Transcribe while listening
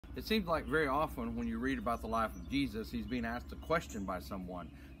It seems like very often when you read about the life of Jesus, he's being asked a question by someone.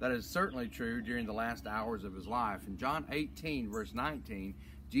 That is certainly true during the last hours of his life. In John 18, verse 19,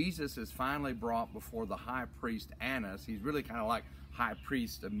 Jesus is finally brought before the high priest Annas. He's really kind of like high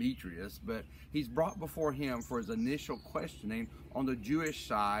priest Demetrius, but he's brought before him for his initial questioning on the Jewish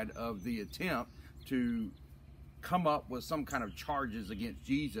side of the attempt to come up with some kind of charges against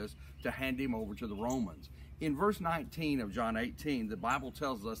Jesus to hand him over to the Romans. In verse 19 of John 18, the Bible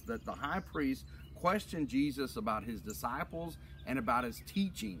tells us that the high priest questioned Jesus about his disciples and about his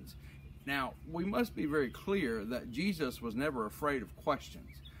teachings. Now, we must be very clear that Jesus was never afraid of questions.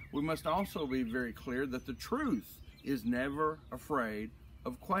 We must also be very clear that the truth is never afraid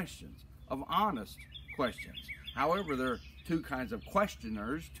of questions, of honest questions. However, there are two kinds of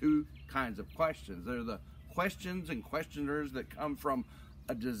questioners, two kinds of questions. There are the questions and questioners that come from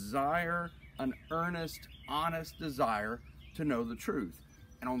a desire, an earnest, honest desire to know the truth.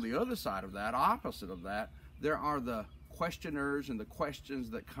 And on the other side of that, opposite of that, there are the questioners and the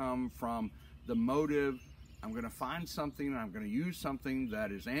questions that come from the motive, I'm going to find something and I'm going to use something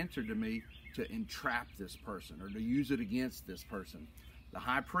that is answered to me to entrap this person or to use it against this person. The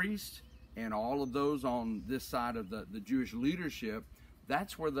high priest and all of those on this side of the Jewish leadership,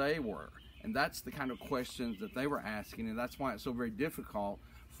 that's where they were. And that's the kind of questions that they were asking, and that's why it's so very difficult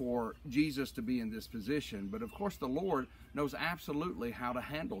for Jesus to be in this position. But of course, the Lord knows absolutely how to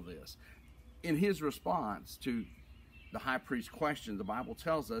handle this. In his response to the high priest's question, the Bible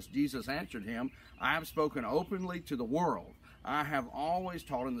tells us, Jesus answered him, I have spoken openly to the world. I have always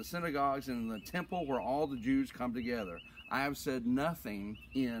taught in the synagogues and in the temple where all the Jews come together. I have said nothing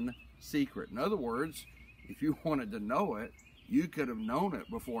in secret. In other words, if you wanted to know it, you could have known it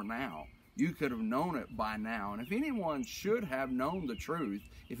before now. You could have known it by now. And if anyone should have known the truth,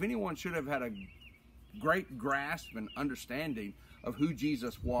 if anyone should have had a great grasp and understanding of who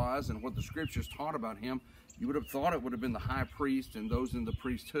Jesus was and what the scriptures taught about him, you would have thought it would have been the high priest and those in the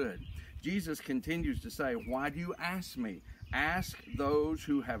priesthood. Jesus continues to say, why do you ask me? Ask those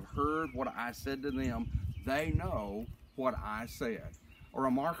who have heard what I said to them. They know what I said. A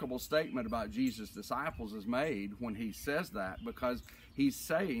remarkable statement about Jesus' disciples is made when he says that, because he's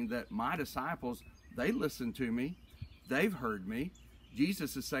saying that my disciples, they listen to me, they've heard me.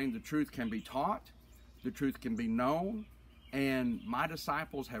 Jesus is saying the truth can be taught, the truth can be known, and my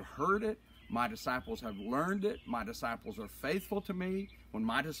disciples have heard it, my disciples have learned it, my disciples are faithful to me. When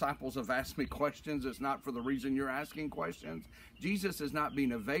my disciples have asked me questions, it's not for the reason you're asking questions. Jesus is not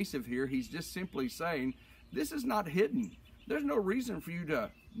being evasive here, he's just simply saying, this is not hidden. There's no reason for you to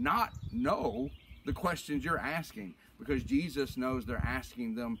not know the questions you're asking, because Jesus knows they're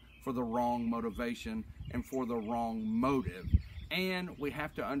asking them for the wrong motivation and for the wrong motive. And we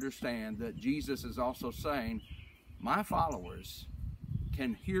have to understand that Jesus is also saying, my followers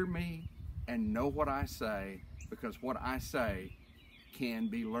can hear me and know what I say, because what I say can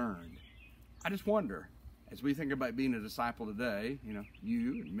be learned. I just wonder, as we think about being a disciple today,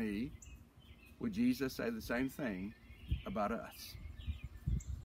 you and me, would Jesus say the same thing about us?